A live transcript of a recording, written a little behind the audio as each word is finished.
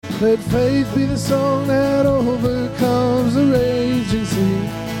Let faith be the song that overcomes the raging sea.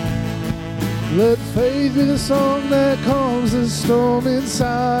 Let faith be the song that calms the storm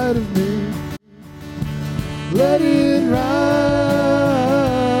inside of me. Let it rise.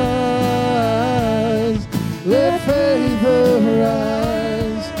 Let faith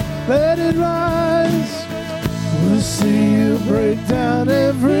arise. Let it rise. We'll see you break down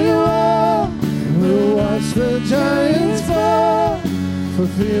every wall. We'll watch the giants fall. For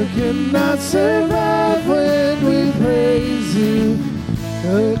fear cannot survive when we praise you.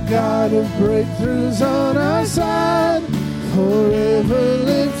 The God of breakthroughs on our side. Forever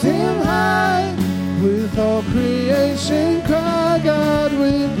lift him high. With all creation cry, God,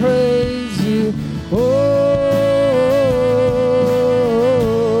 we praise you. Oh,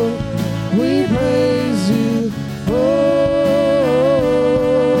 we praise you. Oh,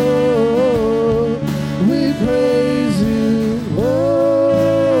 we praise you. Oh,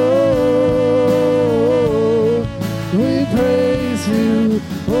 we praise you.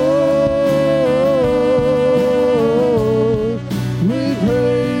 Oh, we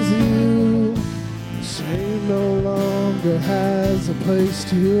praise you. Shame no longer has a place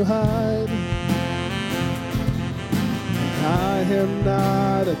to hide. I am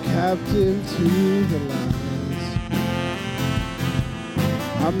not a captive to the lies.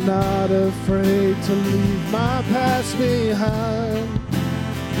 I'm not afraid to leave my past behind.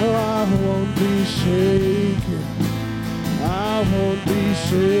 No, I won't be shaken. I won't be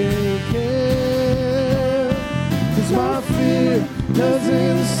shaken. 'Cause my fear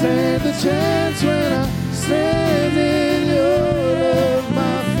doesn't stand a chance when I stand in your love.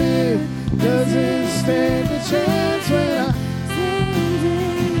 My fear doesn't stand a chance when I stand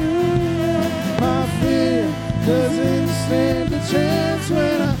in your love. My fear doesn't stand a chance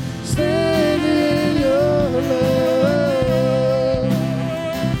when I stand in your love.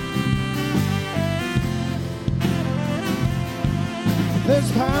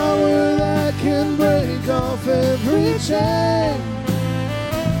 There's power that can break off every chain.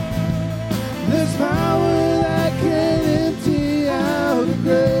 There's power that can empty out a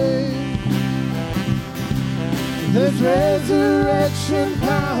grave. There's resurrection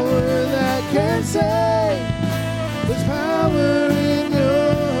power that can save. There's power in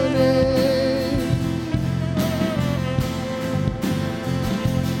your name.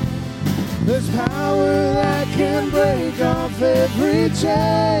 There's power that can break off every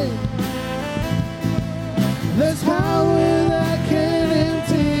chain. There's power that can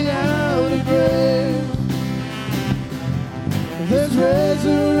empty out a grave. There's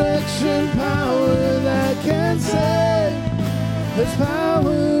resurrection power that can save. There's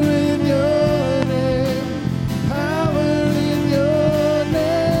power in your name. Power in your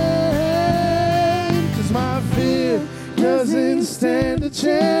name. 'Cause my fear doesn't stand a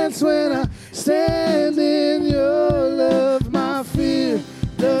chance when I stand in your love. My fear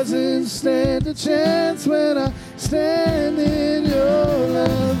doesn't stand a chance when I stand in your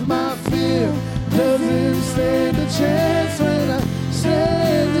love. My fear doesn't stand a chance when I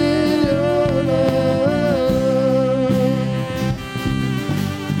stand in your love.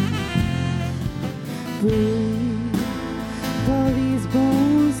 Breathe, call these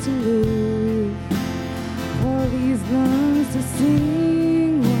bones to live, call these lungs to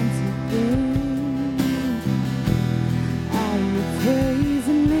sing once again. I will praise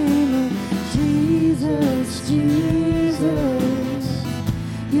the name of Jesus, Jesus.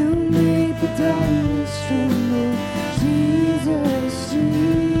 You make the darkness tremble, Jesus,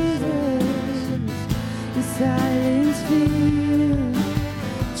 Jesus. You silence fear,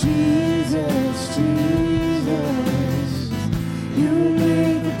 Jesus, Jesus. You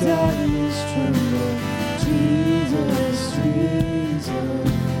make the darkness tremble, Jesus, Jesus.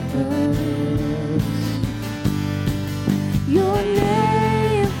 Your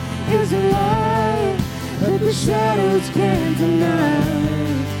name is a light that the shadows can't deny.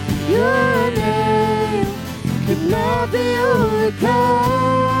 Your name cannot be overcome.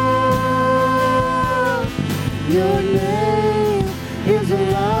 Your name is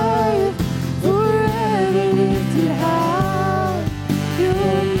alive, forever lifted high.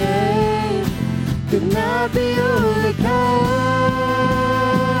 Your name cannot be overcome.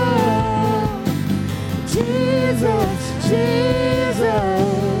 Jesus, Jesus,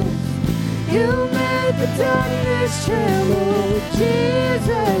 you made the darkness tremble.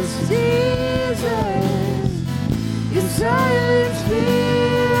 Jesus, Jesus, you silence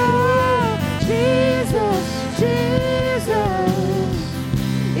fear. Jesus, Jesus,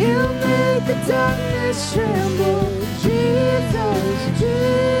 you made the darkness tremble. Jesus,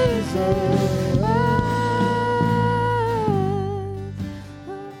 Jesus.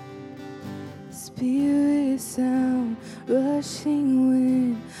 Spirit sound, rushing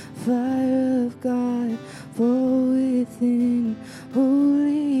wind, fire of God, fall within.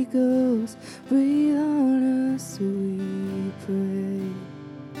 Holy Ghost, breathe on us, we pray.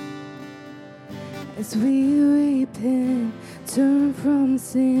 As we repent, turn from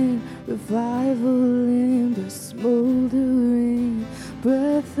sin, revival ember smoldering,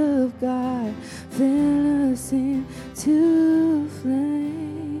 breath of God, fan us into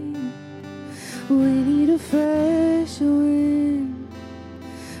flame. We need a fresh wind,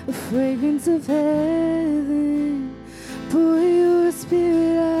 a fragrance of heaven. Pour your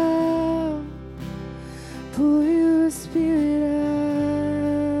spirit out, pour your spirit out,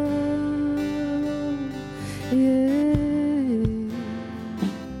 yeah.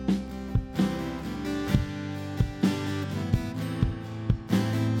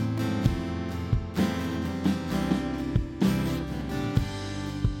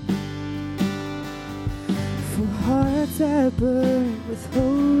 For hearts that burn with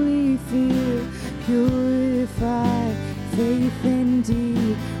holy fear, purify faith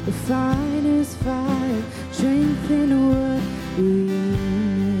indeed, refiner's fire, strengthen what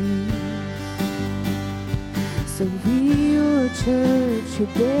remains. So we, your church, will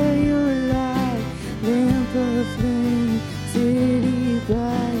bear your light, lamp of flame, city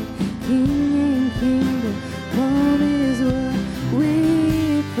bright, King and kingdom, come is what we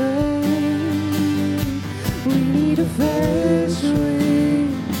pray. We need a fresh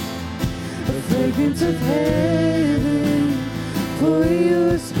wind, a fragrance of heaven. Pour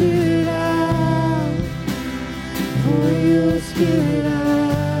your spirit out, pour your spirit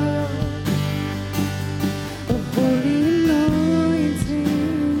out. A holy anointing,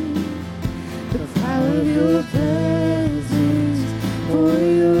 the power of your presence. Pour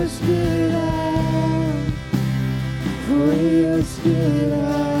your spirit out, pour your spirit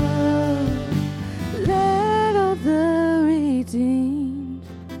out. Let all the redeemed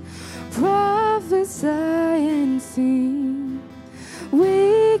prophesy and sing.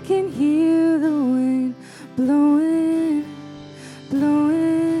 We can hear the wind blowing,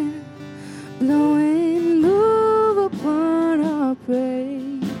 blowing, blowing. Move upon our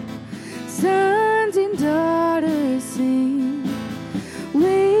praise. Sons and daughters sing.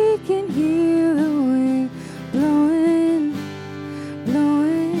 We can hear the wind blowing,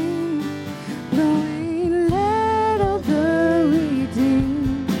 blowing, blowing. Let all the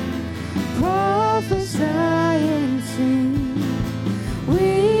redeemed prophesy and sing.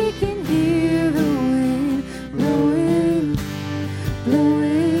 We can hear the wind blowing,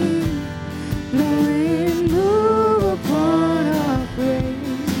 blowing, blowing. Move upon our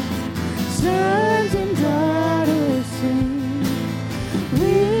praise. Sons and daughters sing.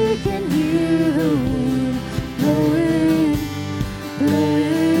 We can hear the wind blowing,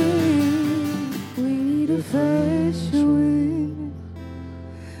 blowing. We need a fresh wind,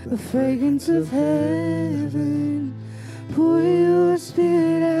 a fragrance of heaven. Pour your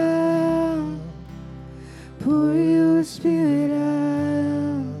spirit out, pour your spirit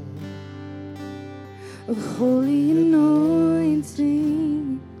out. A holy anointing,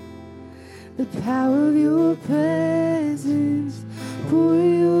 the power of your presence. Pour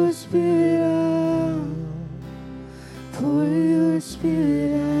your spirit out, pour your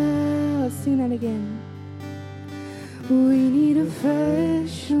spirit out. Sing that again. We need a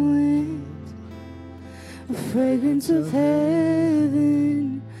fresh wind, a fragrance of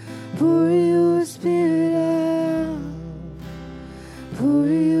heaven. Pour your spirit out, pour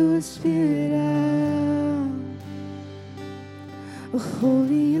your spirit out. A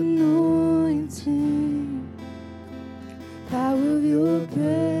holy anointing, power of your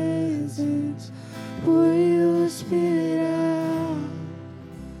presence. Pour your spirit out,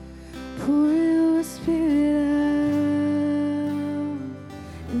 pour your spirit out.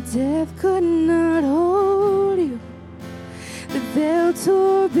 And death could not hold you, the veil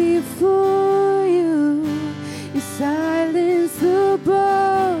tore before you. You silenced the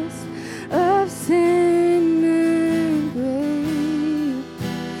boast of sin and grave.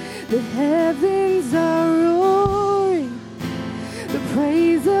 The heavens are roaring, the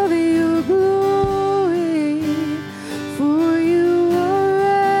praise of your glory. For you are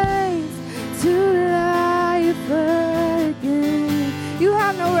raised to life again. You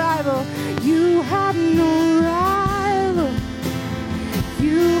have no rival. You have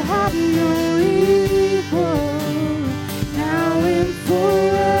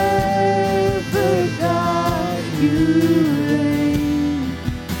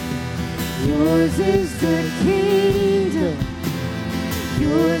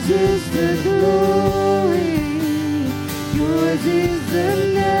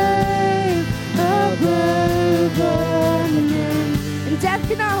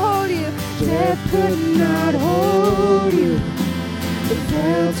Death cannot hold you. Death could not hold you. The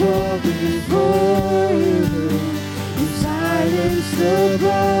veil tore before you. You silenced the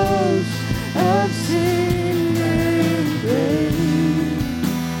boast of sin and grave.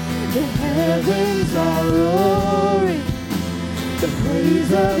 The heavens are roaring, the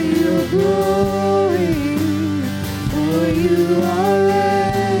praise of your glory. For you are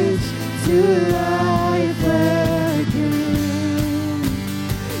raised to life again.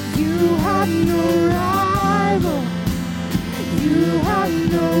 You have no rival, you have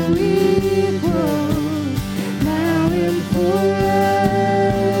no equal. Now and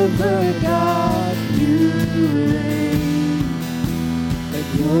forever, God, you reign. And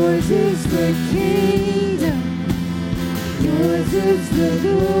yours is the kingdom, yours is the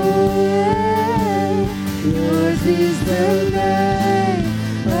glory, yours is the name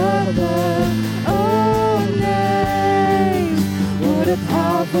above all names. What a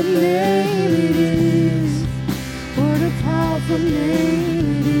powerful name it is. What a powerful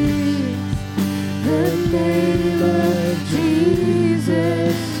name it is. The name of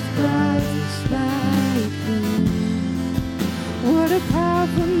Jesus Christ, my King. What a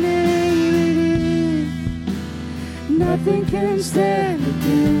powerful name it is. Nothing can stand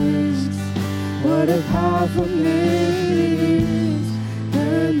against. What a powerful name it is.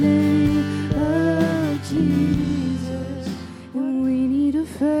 The name of Jesus. And we need a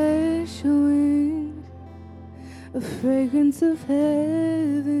fresh wind, a fragrance of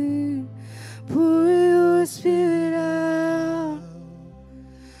heaven. Pour your spirit out,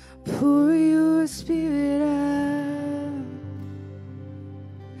 pour your spirit out.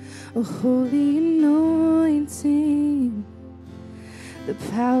 A holy anointing, the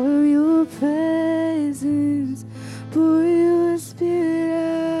power of your presence. Pour your spirit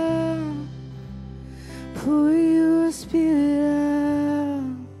out, pour your spirit out.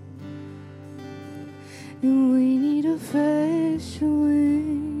 And we need a fresh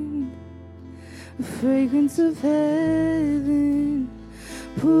wind, a fragrance of heaven.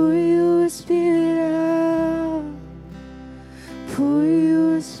 Pour your spirit out, pour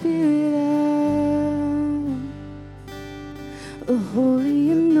your spirit out. A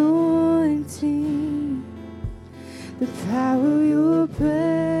holy anointing, the power of your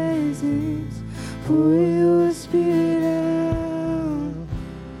presence. Pour your spirit out,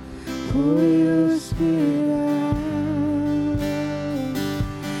 pour your spirit out.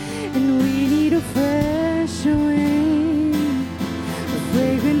 And we need a fresh wind, a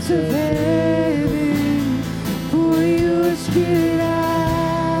fragrance of heaven. Pour your spirit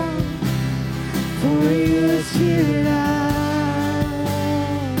out, pour your spirit out.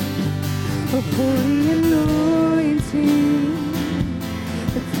 A holy anointing,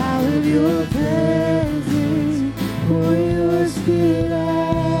 the power of your presence. Pour your spirit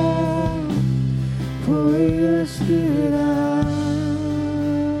out, pour your spirit out.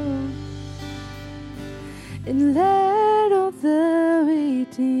 And let all the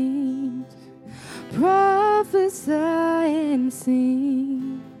redeemed prophesy and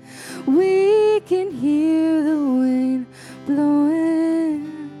sing. We can hear the wind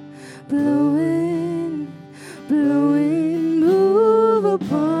blowing, blowing, blowing. Move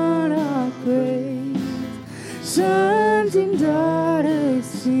upon our graves. Sons and daughters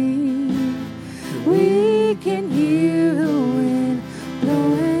sing. We can hear the wind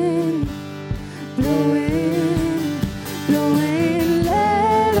blowing, blowing, blowing.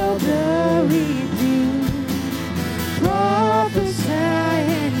 Let all the redeemed prophesy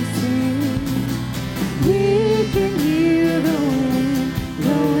and sing. We can hear the wind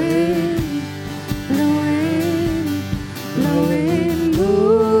blowing, blowing, blowing.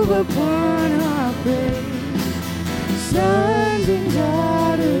 Move upon our praise. Sons and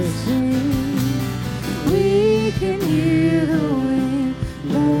daughters sing. We can hear the wind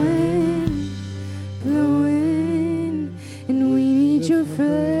blowing, blowing. And we need your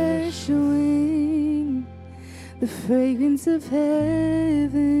fresh wind, the fragrance of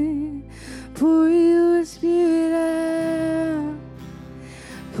heaven. Pour your spirit out,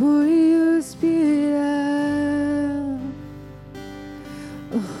 pour your spirit out.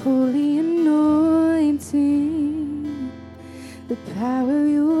 A holy anointing, the power of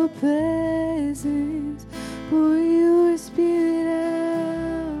your presence. Pour your spirit